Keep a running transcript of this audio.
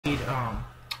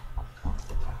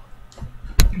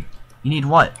You need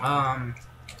what? uh,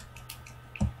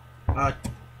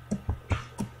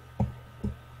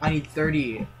 I need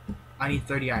 30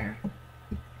 iron.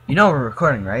 You know we're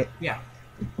recording, right? Yeah.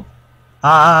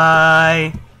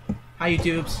 Hi. Hi,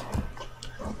 YouTubes.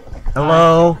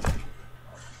 Hello.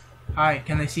 Hi,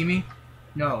 can they see me?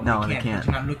 No, No, they they can't. can't.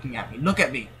 They're not looking at me. Look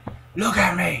at me. Look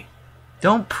at me.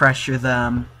 Don't pressure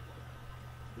them.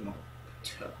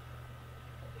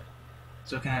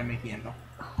 So can I make the anvil?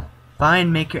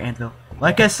 Fine, make your anvil.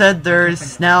 Like I said,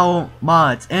 there's now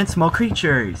mods and small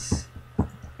creatures.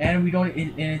 And we don't.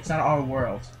 And it's not our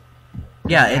world.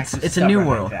 Yeah, it's a new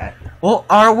world. Well,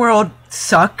 our world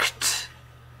sucked,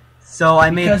 so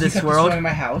I made this you kept world. destroying my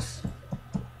house.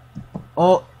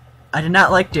 Oh, I did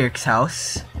not like Derek's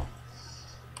house.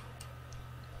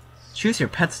 Choose your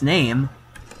pet's name.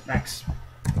 Max.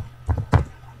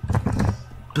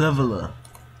 Blah blah blah.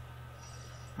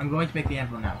 I'm going to make the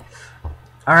anvil now.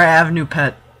 Alright, I have a new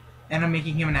pet. And I'm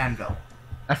making him an anvil.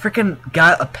 I freaking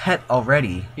got a pet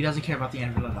already. He doesn't care about the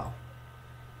anvil at all.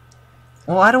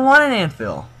 Well, I don't want an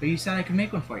anvil. But you said I could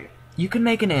make one for you. You can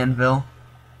make an anvil.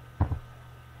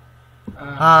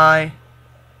 Hi.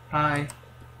 Hi.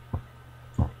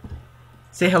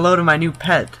 Say hello to my new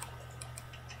pet.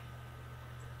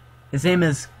 His name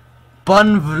is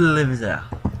Bunvliza.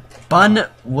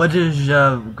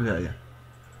 Bunwudja.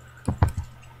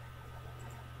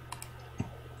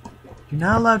 You're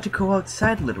not allowed to go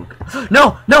outside, little girl.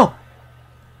 No! No!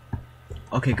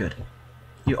 Okay, good.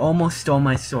 You almost stole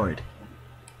my sword.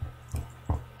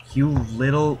 You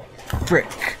little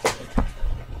frick.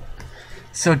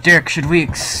 So, Derek, should we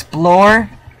explore?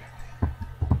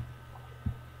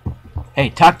 Hey,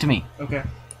 talk to me. Okay.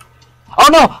 Oh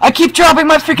no! I keep dropping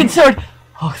my freaking sword!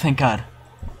 Oh, thank God.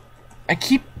 I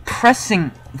keep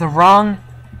pressing the wrong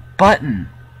button.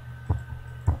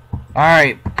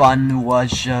 Alright,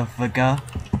 Bunwudja.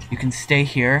 You can stay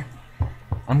here.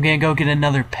 I'm gonna go get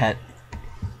another pet.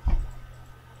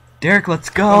 Derek, let's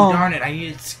go! Oh, darn it. I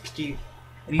needed 60.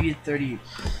 I needed 31.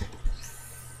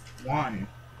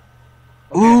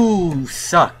 Okay. Ooh,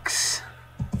 sucks.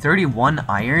 31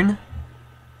 iron?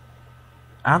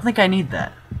 I don't think I need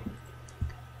that.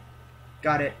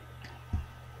 Got it.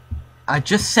 I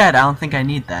just said I don't think I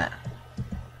need that.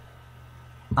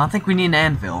 I don't think we need an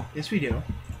anvil. Yes, we do.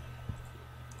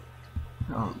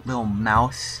 Oh, little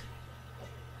mouse.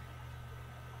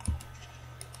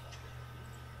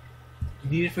 You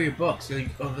need it for your books, so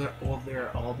they'll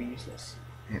all be useless.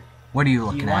 What are you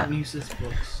looking You at? want useless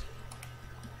books.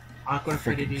 Aqua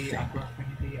Affinity, thing. Aqua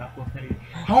Affinity, Aqua Affinity.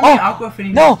 How many Aqua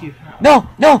Affinities No! do you have? No!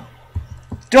 No!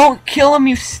 Don't kill him,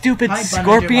 you stupid Hi,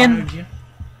 scorpion! Banjo.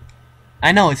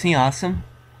 I know, isn't he awesome?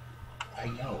 I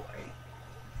know.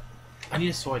 I need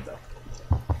a sword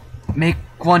though. Make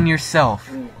one yourself.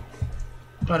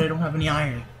 But I don't have any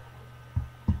iron.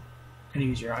 Can I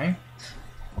use your iron?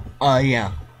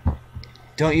 Yeah.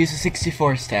 Don't use the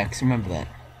 64 stacks, remember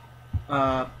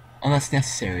that. Unless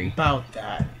necessary. About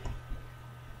that.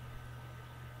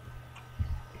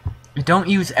 Don't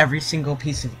use every single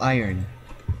piece of iron.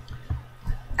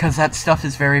 Because that stuff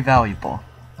is very valuable.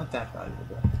 Not that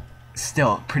valuable.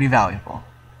 Still, pretty valuable.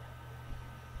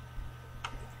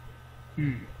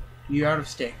 You're out of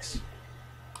sticks.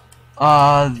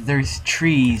 There's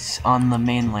trees on the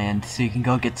mainland, so you can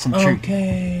go get some trees.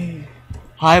 Okay.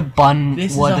 Hi, Bun.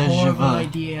 This is what a is horrible your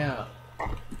idea.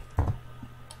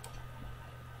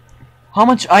 How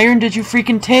much iron did you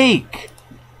freaking take?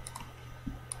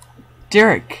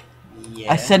 Derek,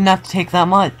 Yeah. I said not to take that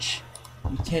much.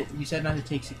 You said not to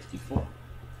take 64.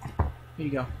 Here you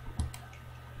go.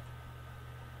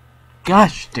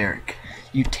 Gosh, Derek,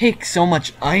 you take so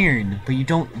much iron, but you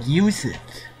don't use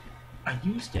it. I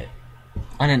used it.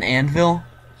 On an anvil?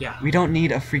 Yeah. We don't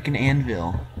need a freaking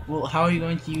anvil. Well, how are you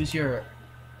going to use your...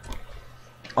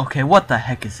 Okay, what the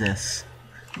heck is this?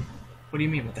 What do you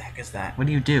mean, what the heck is that? What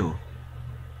do you do?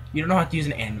 You don't know how to use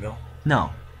an anvil.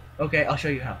 No. Okay, I'll show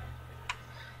you how.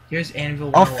 Here's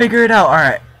anvil 101. I'll figure it out,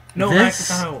 alright. No, this Max,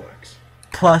 that's not how it works.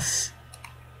 plus...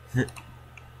 Well,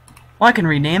 I can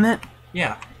rename it.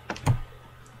 Yeah.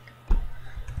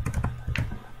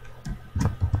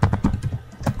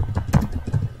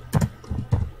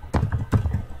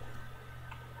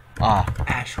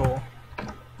 Asshole.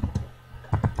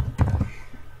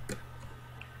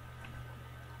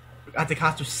 At the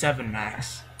cost of 7,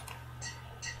 Max.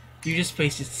 You just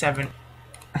wasted 7.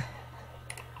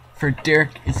 For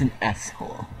Derek is an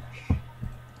asshole.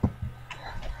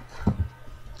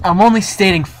 I'm only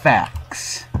stating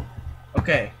facts.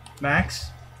 Okay, Max.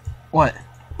 What?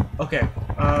 Okay,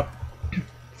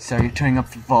 So you're turning up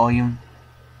the volume?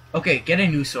 Okay, get a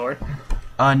new sword.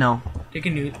 No.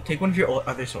 Take one of your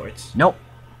other swords. Nope.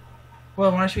 Well,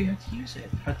 I want to show you how to use it.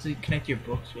 How to connect your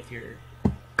books with your...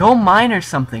 Go mine or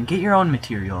something. Get your own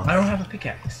material. I don't have a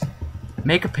pickaxe.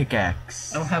 Make a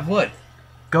pickaxe. I don't have wood.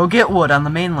 Go get wood on the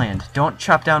mainland. Don't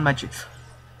chop down my trees.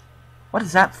 What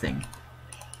is that thing?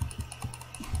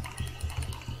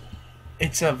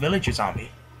 It's a villager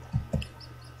zombie.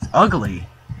 It's ugly.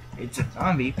 It's a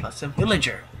zombie plus a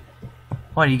villager.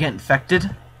 What, you get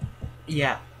infected?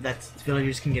 Yeah,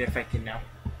 villagers can get affected now.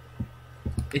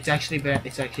 It's actually a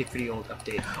pretty old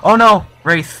update. Oh no!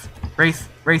 Wraith! Wraith!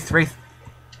 Wraith! Wraith!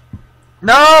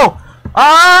 No!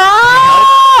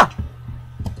 Ah!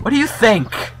 What do you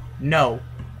think? No.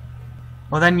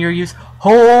 Well then you're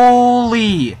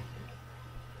Holy!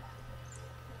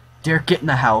 Derek, get in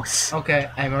the house. Okay,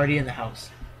 I'm already in the house.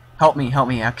 Help me,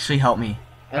 actually help me.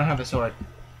 I don't have a sword.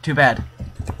 Too bad.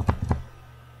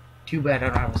 Too bad I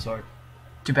don't have a sword.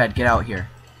 Too bad, get out here.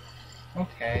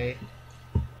 Okay.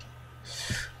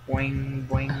 Boing,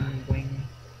 boing, boing.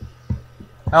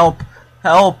 Help!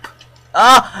 Help!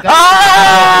 Ah! That's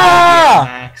Ah!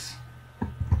 Max.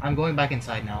 I'm going back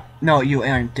inside now. No, you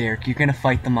aren't, Derek. You're gonna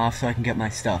fight them off so I can get my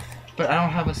stuff. But I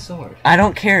don't have a sword. I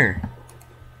don't care.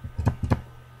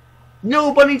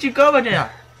 No, Bunny Chikabada!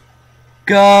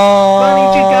 Go!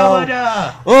 Bunny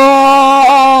Chikabada!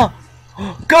 Oh!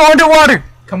 Go underwater!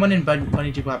 Come on in,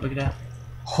 Bunny Chikabada.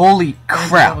 Holy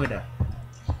crap.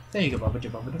 There you go, Baba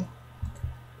Chikabada.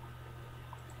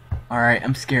 Alright,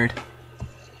 I'm scared.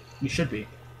 You should be.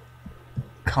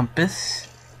 Compass?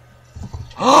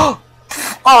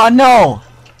 Oh no!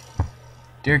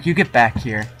 Derek, you get back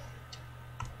here.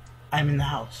 I'm in the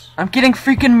house. I'm getting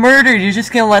freaking murdered. You're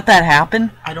just gonna let that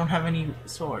happen? I don't have any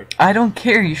sword. I don't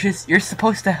care. You're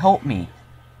supposed to help me.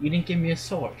 You didn't give me a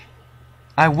sword.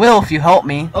 I will if you help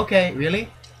me. Okay, really?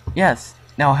 Yes.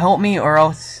 Now help me or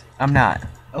else I'm not.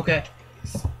 Okay.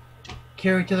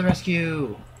 Carry to the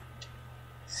rescue.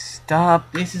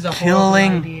 Stop This is a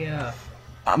killing. horrible idea.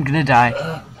 I'm gonna die.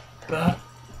 I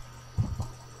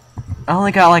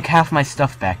only got like half my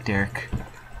stuff back, Derek.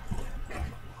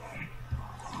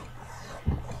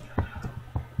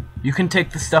 You can take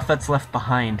the stuff that's left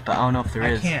behind, but I don't know if there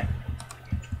is. I can't.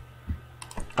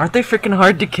 Aren't they freaking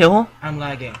hard to kill? I'm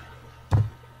lagging.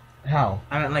 How?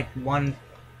 I'm at like 1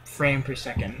 frame per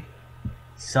second.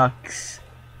 Sucks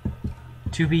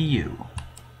to be you.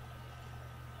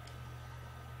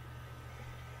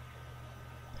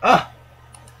 Ah!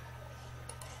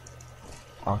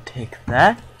 I'll take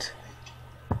that.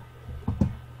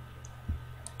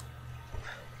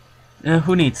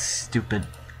 Who needs stupid?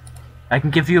 I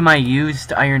can give you my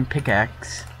used iron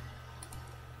pickaxe.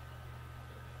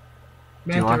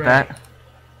 Do you want that?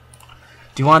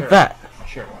 Do you want that?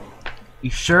 Sure. You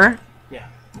sure? Yeah.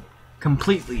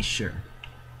 Completely sure.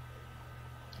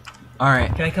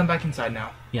 Alright. Can I come back inside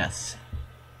now? Yes.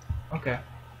 Okay.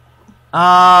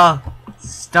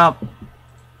 Stop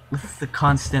with the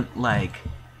constant lag.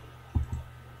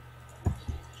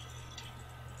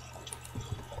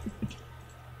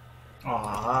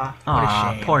 Aww. What a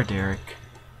Aw, shame. poor Derek.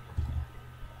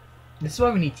 This is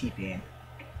why we need TPing.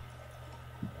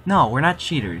 No, we're not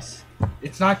cheaters.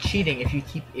 It's not cheating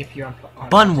if you're on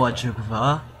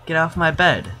Bunwajugva, get off my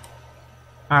bed.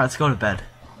 Alright, let's go to bed.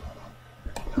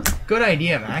 Good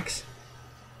idea, Max.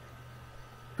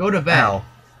 Go to bed. Ow.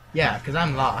 Yeah, because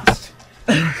I'm lost.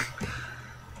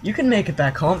 You can make it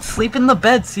back home. Sleep in the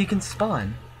bed so you can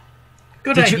spawn.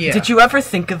 Good idea. Did you ever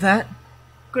think of that?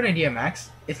 Good idea, Max.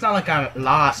 It's not like I'm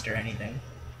lost or anything.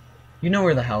 You know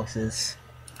where the house is.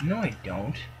 No, I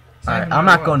don't. It's not Alright, even I'm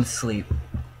where not I going was. to sleep.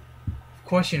 Of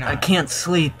course you're not. I can't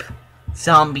sleep.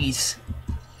 Zombies.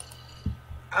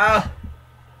 Ah!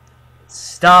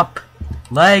 Stop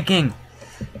lagging.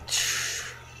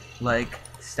 Like,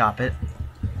 stop it.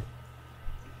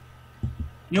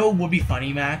 You know what would be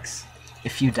funny, Max?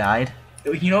 If you died.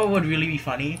 You know what would really be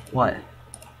funny? What?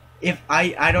 If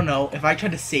I don't know, if I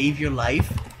tried to save your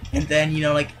life, and then, you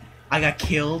know, like, I got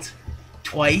killed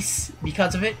twice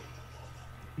because of it.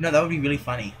 You know, that would be really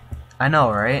funny. I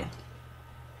know, right?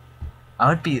 I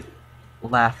would be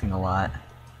laughing a lot.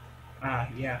 Ah,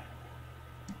 yeah.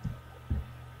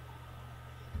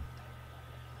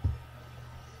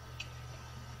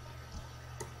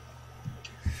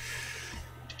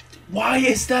 Why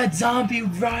is that zombie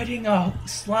riding a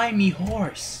slimy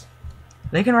horse?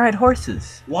 They can ride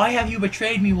horses. Why have you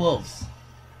betrayed me, wolves?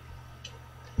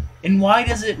 And why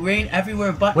does it rain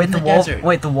everywhere but Wait, in the the wolf. desert?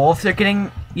 Wait, the wolves are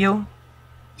getting you?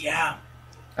 Yeah.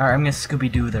 Alright, I'm gonna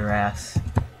Scooby-Doo their ass.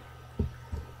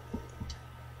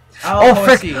 Oh,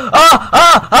 frick! horsey. Ah!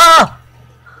 Ah! Ah!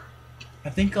 I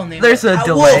think I'll name There's it. a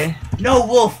delay. Wolf! No,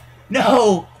 wolf!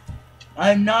 No!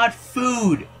 I'm not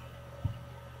food!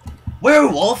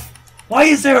 Werewolf? Why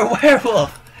is there a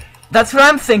werewolf? That's what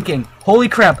I'm thinking. Holy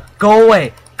crap. Go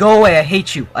away. Go away. I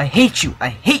hate you. I hate you. I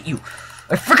hate you.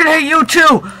 I freaking hate you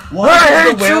too! Why I does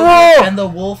hate the you werewolf all! and the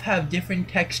wolf have different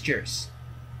textures?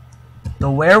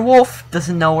 The werewolf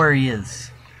doesn't know where he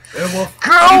is. Werewolf.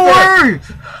 Go away!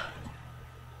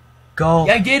 Go.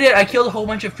 Yeah, I did it! I killed a whole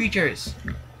bunch of creatures.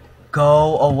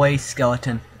 Go away,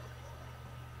 skeleton.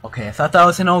 Okay, I thought that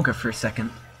was an ogre for a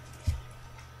second.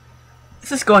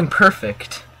 This is going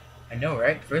perfect. I know,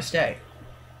 right? First day.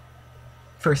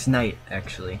 First night,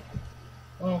 actually.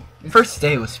 Well, First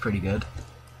day was pretty good.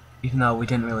 Even though we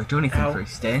didn't really do anything Ow.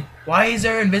 first day. why is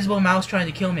there an invisible mouse trying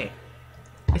to kill me?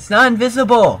 It's not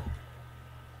invisible!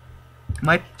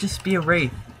 Might just be a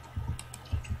wraith.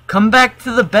 Come back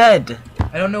to the bed!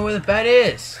 I don't know where the bed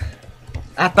is.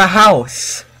 At the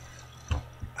house!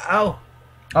 Ow.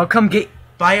 I'll come get...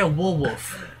 By a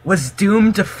wolf. Was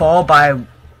doomed to fall by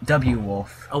W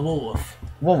Wolf. A wolf.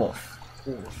 Wolf.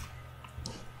 Wolf.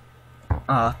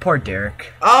 Poor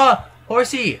Derek. Ah!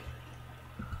 Horsey!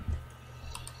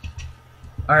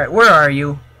 Alright, where are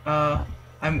you? I'm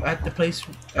at the place...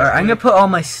 Alright, I'm gonna put all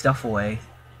my stuff away.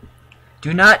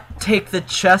 Do not take the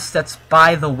chest that's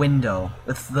by the window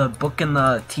with the book and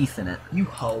the teeth in it. You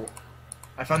hoe.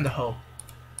 I found the hoe.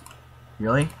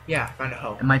 Really? Yeah, I found a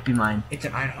hoe. It might be mine. It's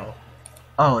an iron hoe.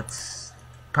 Oh, it's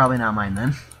probably not mine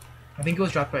then. I think it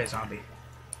was dropped by a zombie.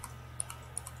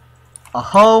 A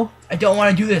hoe? I don't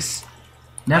want to do this.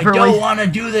 Never I don't waste- want to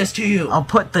do this to you. I'll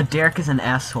put the Derek as an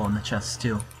asshole in the chest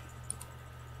too.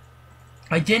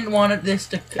 I didn't want this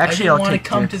to. Actually, I didn't I'll want take to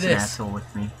come Derek to as an this. asshole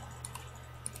with me.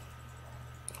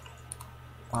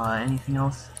 Anything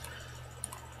else?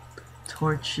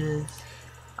 Torches.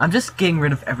 I'm just getting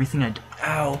rid of everything I do.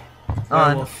 Ow. Uh,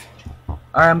 Werewolf.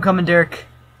 Alright, I'm coming, Derek.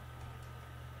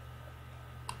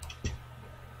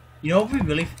 You know what would be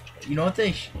really? You know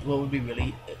what would be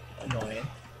really annoying?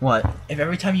 What? If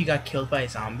every time you got killed by a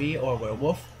zombie or a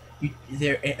werewolf,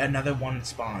 another one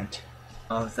spawned.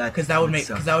 Oh, is that? Because that would make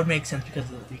suck. sense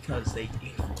because they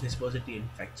supposedly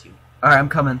infect you. Alright, I'm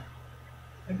coming.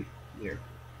 That'd be weird.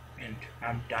 And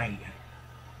I'm dying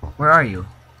again. Where are you?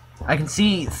 I can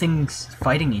see things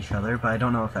fighting each other, but I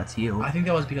don't know if that's you. I think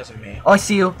that was because of me. Oh, I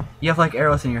see you. You have like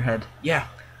arrows in your head. Yeah.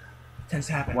 Tends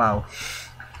to happen. Wow.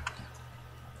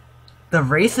 The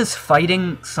wraith is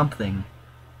fighting something.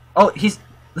 Oh,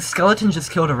 the skeleton just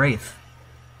killed a wraith.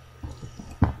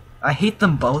 I hate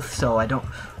them both, so I don't.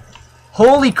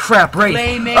 Holy crap, wraith!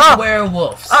 Flaming Ah!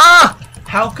 werewolves. Ah!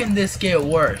 How can this get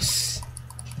worse?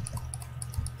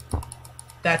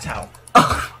 That's how.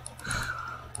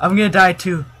 I'm gonna die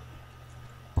too.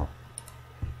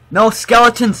 No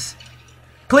skeletons!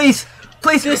 Please!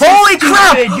 Please! This is Holy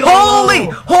crap! stupid,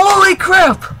 yo! Holy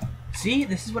crap! See,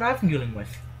 this is what I've been dealing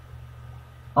with.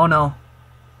 Oh no.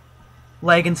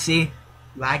 Legacy.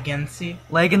 Lagency.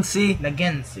 Legacy.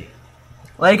 Lagency.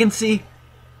 Legacy.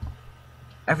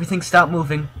 Everything stopped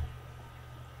moving.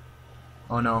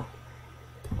 Oh no.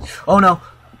 Oh no.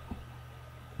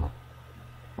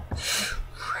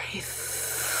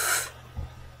 Wraith.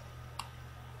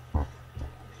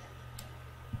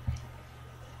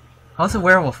 How's a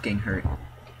werewolf getting hurt?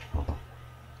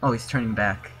 Oh, he's turning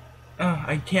back.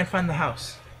 I can't find the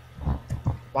house.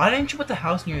 Why didn't you put the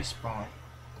house near your spawn?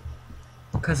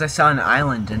 Because I saw an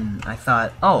island and I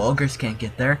thought, oh, ogres can't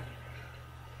get there.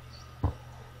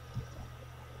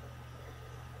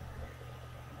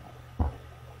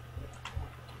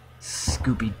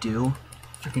 Scooby-Doo.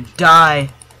 Freaking die!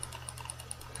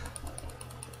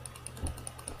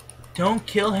 Don't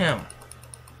kill him.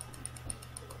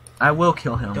 I will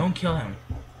kill him. Don't kill him.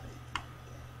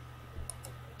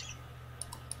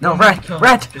 No, Don't rat! kill him.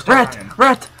 Rat! Just don't Rat! run him.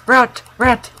 Rat! Rat!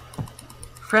 Rat!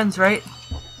 Friends, right?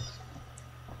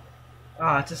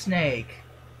 Ah, it's a snake.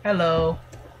 Hello.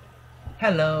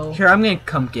 Hello. Here, I'm gonna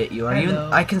come get you. Are Hello.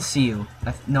 you? I can see you.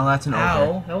 No, that's an ogre.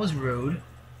 Ow, that was rude.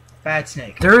 Bad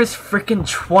snake. There is freaking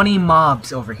 20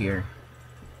 mobs over here.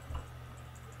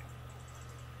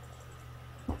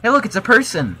 Hey, look, it's a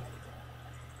person.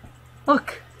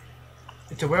 Look,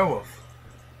 It's a werewolf.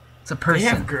 it's a They person.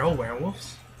 have girl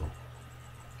werewolves?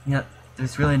 Yeah,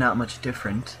 there's really not much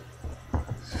different.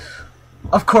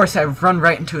 Of course, I run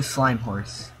right into a slime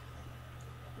horse.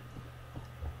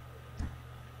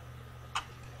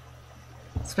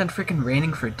 It's been freaking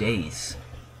raining for days.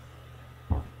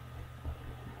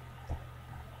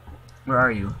 Where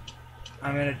are you?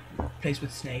 I'm in a place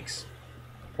with snakes.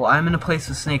 Well, I'm in a place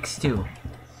with snakes too.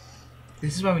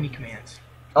 This is why we need commands.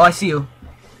 Oh, I see you.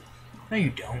 No, you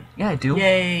don't. Yeah, I do.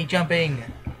 Yay, jumping.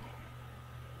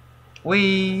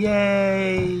 Wee,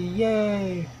 yay,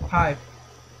 yay. Hi.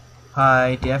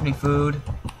 Hi, do you have any food?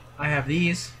 I have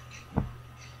these.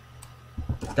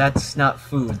 That's not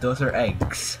food, those are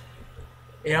eggs.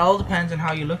 It all depends on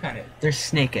how you look at it. They're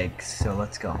snake eggs, so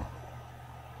let's go.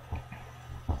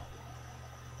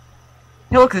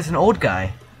 Hey, look, there's an old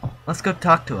guy. Let's go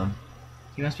talk to him.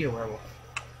 He must be a werewolf.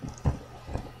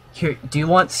 Here, do you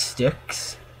want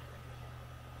sticks?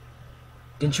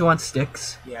 Didn't you want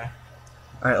sticks? Yeah.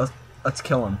 Alright, let's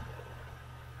kill him.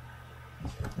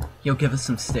 He'll give us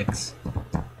some sticks.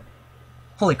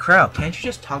 Holy crap. Can't you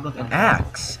just toggle An down?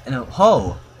 axe and a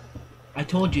hoe. I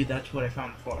told you that's what I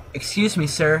found before. Excuse me,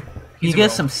 sir. Can He's you a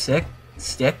give us werewolf. some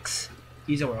sticks?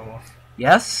 He's a werewolf.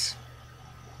 Yes?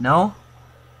 No?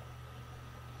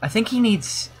 I think he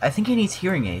needs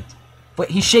hearing aids.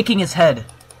 But he's shaking his head.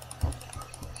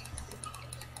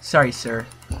 Sorry, sir.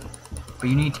 But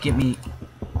you need to give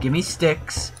me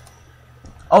sticks.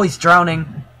 Oh, he's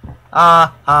drowning.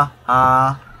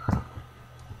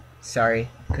 Sorry,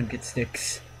 couldn't get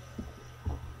sticks.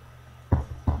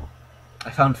 I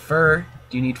found fur.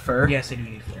 Do you need fur? Yes, I do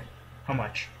need fur. How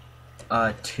much?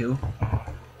 2. Oh.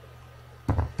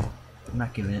 I'm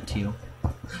not giving it to you.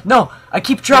 No! I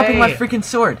keep dropping my Hey. freaking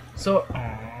sword! So,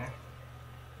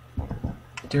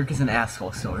 Dirk is an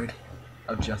asshole sword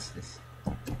of justice.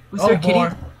 Was oh, there a kitty?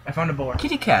 boar. I found a boar.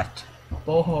 Kitty cat.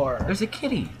 Boar. There's a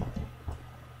kitty.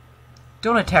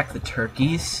 Don't attack the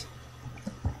turkeys.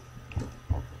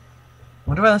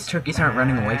 Wonder why those turkeys aren't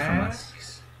running away from us.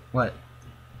 Max. What?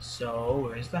 So,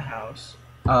 where's the house?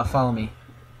 Follow me.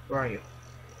 Where are you?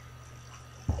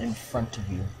 In front of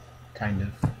you. Kind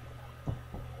of.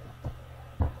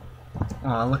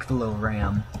 Aw, look at the little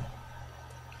ram.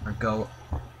 Or goat.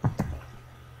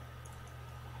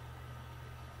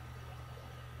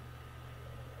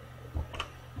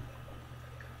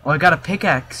 Oh, I got a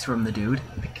pickaxe from the dude.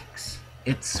 Pickaxe.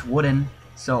 It's wooden.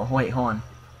 So, wait, hold on.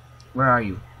 Where are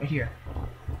you? Right here.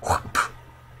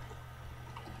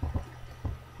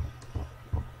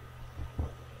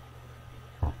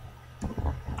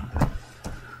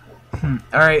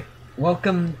 Alright,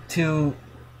 welcome to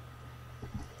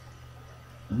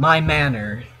my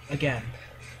manor. Again.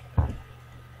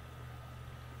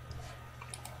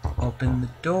 Open the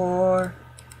door.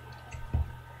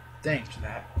 Thanks for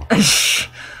that.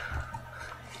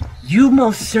 You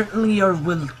most certainly are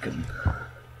welcome.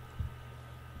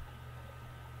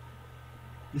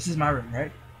 This is my room,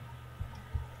 right?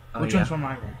 Oh, Which yeah. one's from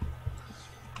my room?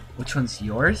 Which one's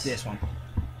yours? This one.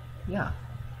 Yeah.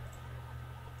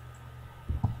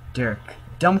 Derek,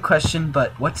 dumb question,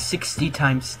 but what's 60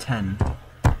 times 10?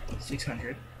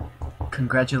 600.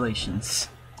 Congratulations.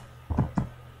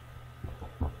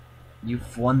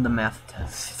 You've won the math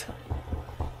test.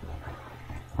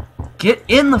 Get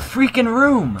in the freaking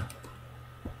room!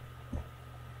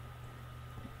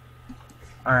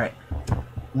 Alright.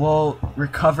 We'll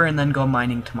recover and then go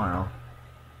mining tomorrow.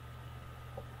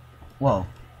 Whoa.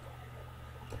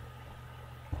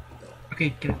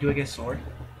 Okay, do I get a sword?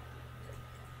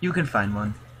 You can find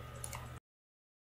one.